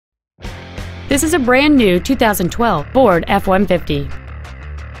This is a brand new 2012 Ford F-150.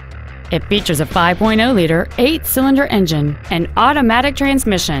 It features a 5.0-liter 8-cylinder engine, an automatic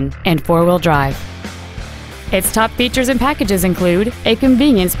transmission, and 4-wheel drive. Its top features and packages include a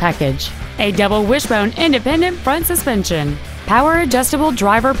convenience package, a double wishbone independent front suspension, power adjustable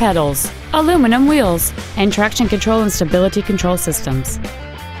driver pedals, aluminum wheels, and traction control and stability control systems.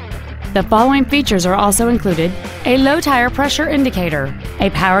 The following features are also included: a low tire pressure indicator, a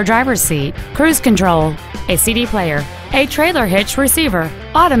power driver's seat, cruise control, a CD player, a trailer hitch receiver,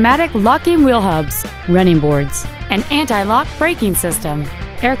 automatic locking wheel hubs, running boards, an anti-lock braking system,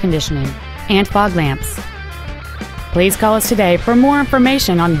 air conditioning, and fog lamps. Please call us today for more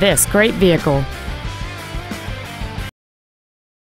information on this great vehicle.